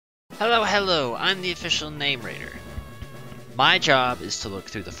Hello, hello, I'm the official name raider. My job is to look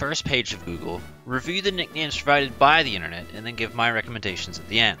through the first page of Google, review the nicknames provided by the internet, and then give my recommendations at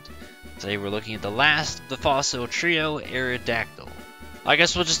the end. Today we're looking at the last of the fossil trio, Aerodactyl. I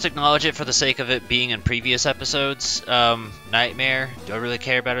guess we'll just acknowledge it for the sake of it being in previous episodes. Nightmare, do I really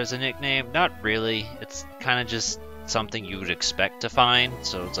care about it as a nickname? Not really. It's kind of just something you would expect to find,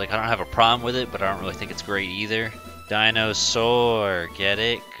 so it's like I don't have a problem with it, but I don't really think it's great either. Dinosaur, get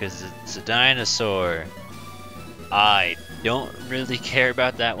it? Because it's a dinosaur. I don't really care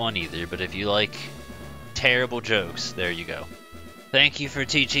about that one either, but if you like terrible jokes, there you go. Thank you for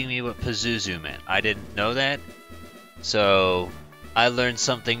teaching me what Pazuzu meant. I didn't know that, so I learned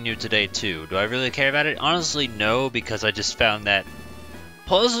something new today too. Do I really care about it? Honestly, no, because I just found that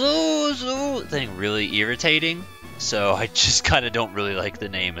Pazuzu thing really irritating, so I just kind of don't really like the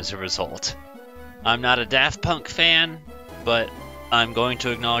name as a result. I'm not a Daft Punk fan, but I'm going to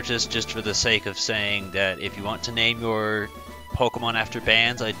acknowledge this just for the sake of saying that if you want to name your Pokemon after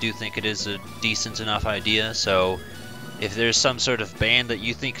bands, I do think it is a decent enough idea. So if there's some sort of band that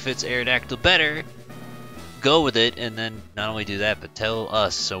you think fits Aerodactyl better, go with it, and then not only do that, but tell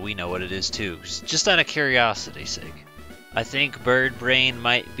us so we know what it is too. Just out of curiosity's sake. I think Bird Brain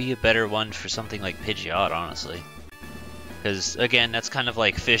might be a better one for something like Pidgeot, honestly. Because, again, that's kind of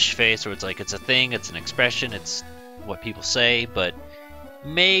like Fish Face, where it's like it's a thing, it's an expression, it's what people say, but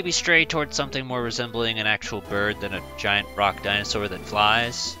maybe stray towards something more resembling an actual bird than a giant rock dinosaur that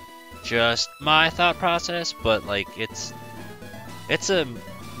flies. Just my thought process, but like it's a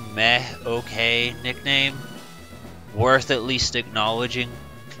meh okay nickname, worth at least acknowledging.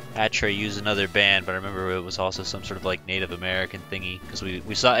 Atreyu's another band, but I remember it was also some sort of like Native American thingy, because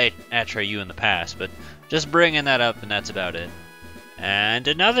we saw Atreyu in the past, but just bringing that up, and that's about it. And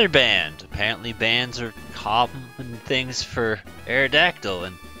another band. Apparently bands are common things for Aerodactyl,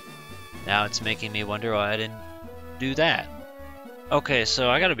 and now it's making me wonder why I didn't do that. Okay, so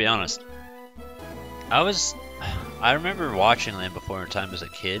I gotta be honest. I remember watching Land Before Time as a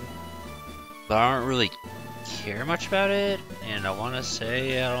kid, but I don't really care much about it, and I want to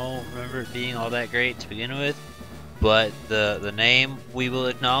say I don't remember it being all that great to begin with. But the name we will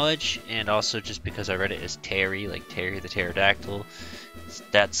acknowledge, and also just because I read it as Terry, like Terry the Pterodactyl,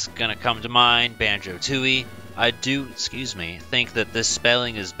 that's gonna come to mind. Banjo-Tooie. I do, think that this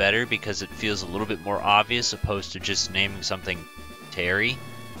spelling is better because it feels a little bit more obvious opposed to just naming something Terry.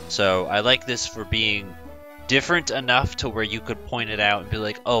 So I like this for being different enough to where you could point it out and be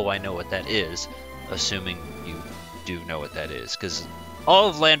like, oh, I know what that is, assuming you do know what that is, because all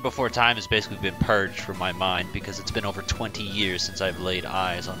of Land Before Time has basically been purged from my mind because it's been over 20 years since I've laid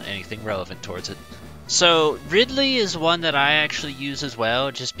eyes on anything relevant towards it. So Ridley is one that I actually use as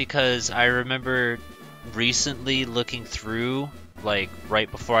well, just because I remember recently looking through, like right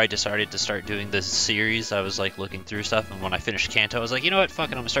before I decided to start doing this series, I was like looking through stuff, and when I finished Kanto, I was like, you know what, fuck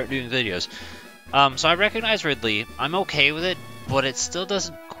it, I'm gonna start doing videos. So I recognize Ridley, I'm okay with it, but it still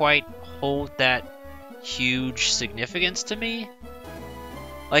doesn't quite hold that huge significance to me.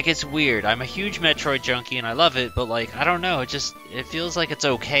 Like, it's weird. I'm a huge Metroid junkie and I love it, but like, I don't know, it feels like it's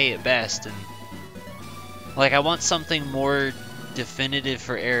okay at best, and like I want something more definitive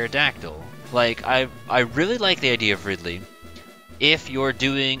for Aerodactyl. Like, I really like the idea of Ridley if you're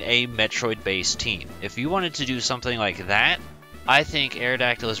doing a Metroid-based team. If you wanted to do something like that, I think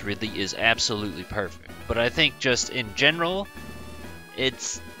Aerodactyl as Ridley is absolutely perfect. But I think just in general,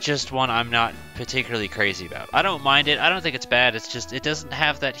 it's just one I'm not particularly crazy about. I don't mind it, I don't think it's bad, it's just it doesn't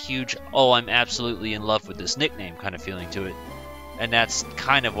have that huge, oh, I'm absolutely in love with this nickname kind of feeling to it. And that's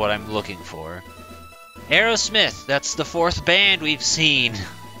kind of what I'm looking for. Aerosmith, that's the 4th band we've seen.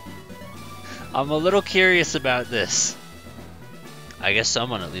 I'm a little curious about this. I guess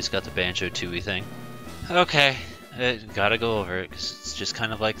someone at least got the Banjo-Tooie thing. Okay, gotta go over it, because it's just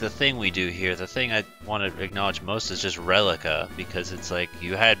kind of like the thing we do here. The thing I want to acknowledge most is just Relica, because it's like,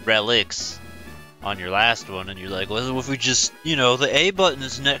 you had Relics on your last one, and you're like, well, if we just, you know, the A button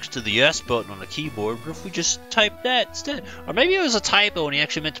is next to the S button on the keyboard, what if we just type that instead? Or maybe it was a typo and he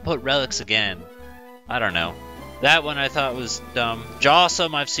actually meant to put Relics again. I don't know. That one I thought was dumb.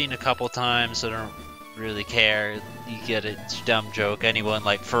 Jawsome I've seen a couple times, so I don't really care. You get it, it's a dumb joke. Anyone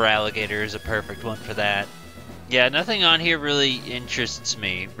like For Alligator is a perfect one for that. Yeah, nothing on here really interests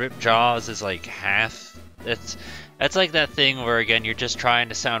me. Rip Jaws is like half. That's like that thing where, again, you're just trying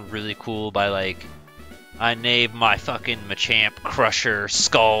to sound really cool by like, I named my fucking Machamp Crusher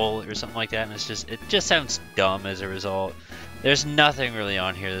Skull or something like that, and it just sounds dumb as a result. There's nothing really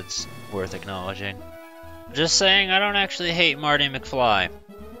on here that's worth acknowledging. Just saying, I don't actually hate Marty McFly.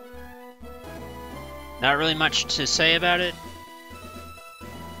 Not really much to say about it.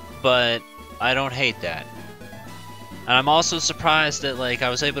 but I don't hate that. And I'm also surprised that, like, I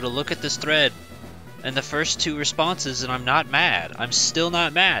was able to look at this thread and the first two responses and I'm not mad. I'm still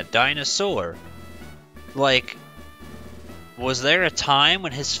not mad. Dinosaur. Like, was there a time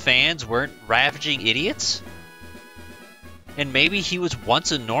when his fans weren't ravaging idiots? And maybe he was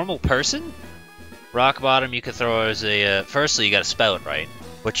once a normal person? Rock Bottom you could throw as a, firstly you gotta spell it right.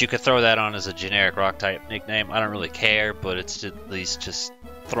 But you could throw that on as a generic rock type nickname. I don't really care, but it's at least just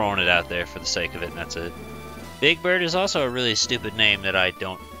throwing it out there for the sake of it, and that's it. Big Bird is also a really stupid name that I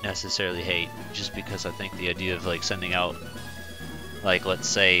don't necessarily hate, just because I think the idea of like sending out, like let's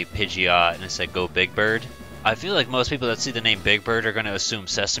say Pidgeot and it said go Big Bird. I feel like most people that see the name Big Bird are going to assume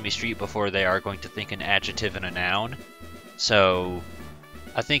Sesame Street before they are going to think an adjective and a noun. So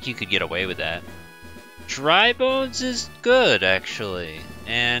I think you could get away with that. Dry Bones is good actually,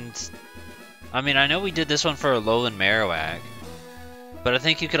 and I mean I know we did this one for a Alolan Marowak. But I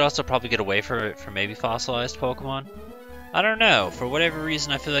think you could also probably get away from it for maybe fossilized Pokemon. I don't know. For whatever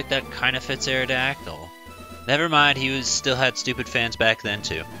reason, I feel like that kind of fits Aerodactyl. Never mind, he still had stupid fans back then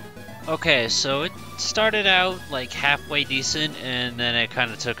too. Okay, so it started out like halfway decent, and then it kind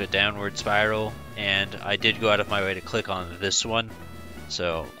of took a downward spiral. And I did go out of my way to click on this one.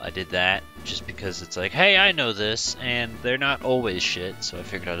 So I did that just because it's like, hey, I know this, and they're not always shit. So I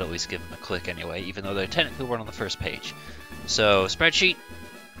figured I'd always give them a click anyway, even though they technically weren't on the first page. So, spreadsheet,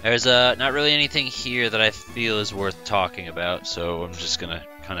 there's not really anything here that I feel is worth talking about, so I'm just gonna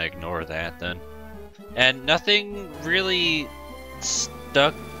kind of ignore that then. And nothing really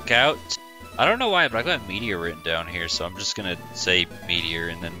stuck out. I don't know why, but I got Meteor written down here, so I'm just gonna say Meteor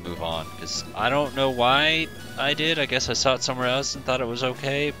and then move on, because I don't know why I did. I guess I saw it somewhere else and thought it was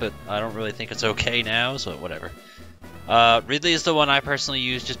okay, but I don't really think it's okay now, so whatever. Ridley is the one I personally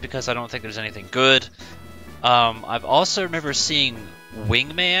use just because I don't think there's anything good. I've also remember seeing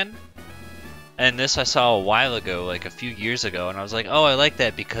Wingman, and this I saw a while ago, like a few years ago, and I was like, oh, I like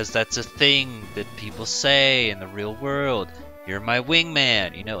that because that's a thing that people say in the real world. You're my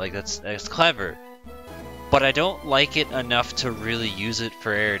wingman, you know, like that's clever. But I don't like it enough to really use it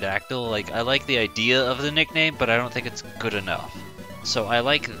for Aerodactyl. Like, I like the idea of the nickname, but I don't think it's good enough. So I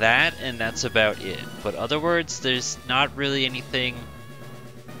like that, and that's about it. But other words, there's not really anything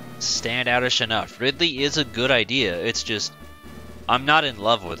stand outish enough. Ridley is a good idea, it's just I'm not in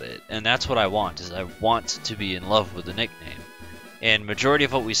love with it, and that's what I want, is I want to be in love with the nickname. And majority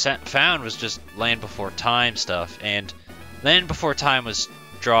of what we found was just Land Before Time stuff, and Land Before Time was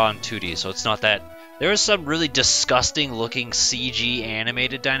drawn 2D, so it's not that. There was some really disgusting looking CG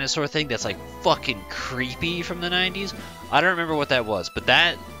animated dinosaur thing that's like fucking creepy from the 90s. I don't remember what that was, but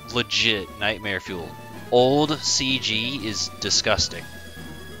that legit nightmare fuel. Old CG is disgusting.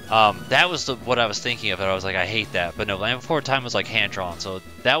 That was what I was thinking of, and I was like, I hate that. But no, Land Before Time was like hand-drawn, so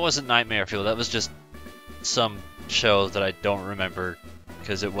that wasn't Nightmare Fuel. That was just some show that I don't remember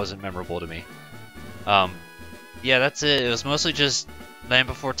because it wasn't memorable to me. Yeah, that's it. It was mostly just Land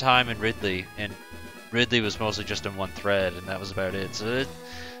Before Time and Ridley was mostly just in one thread, and that was about it. So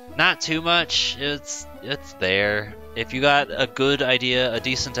not too much. It's there. If you got a good idea, a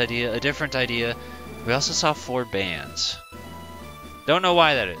decent idea, a different idea. We also saw 4 bands. Don't know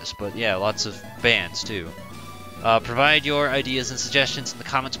why that is, but yeah, lots of bands too. Provide your ideas and suggestions in the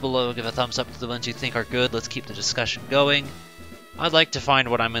comments below. Give a thumbs up to the ones you think are good. Let's keep the discussion going. I'd like to find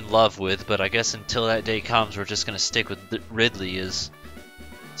what I'm in love with, but I guess until that day comes, we're just going to stick with Ridley as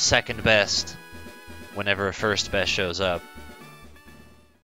second best whenever a first best shows up.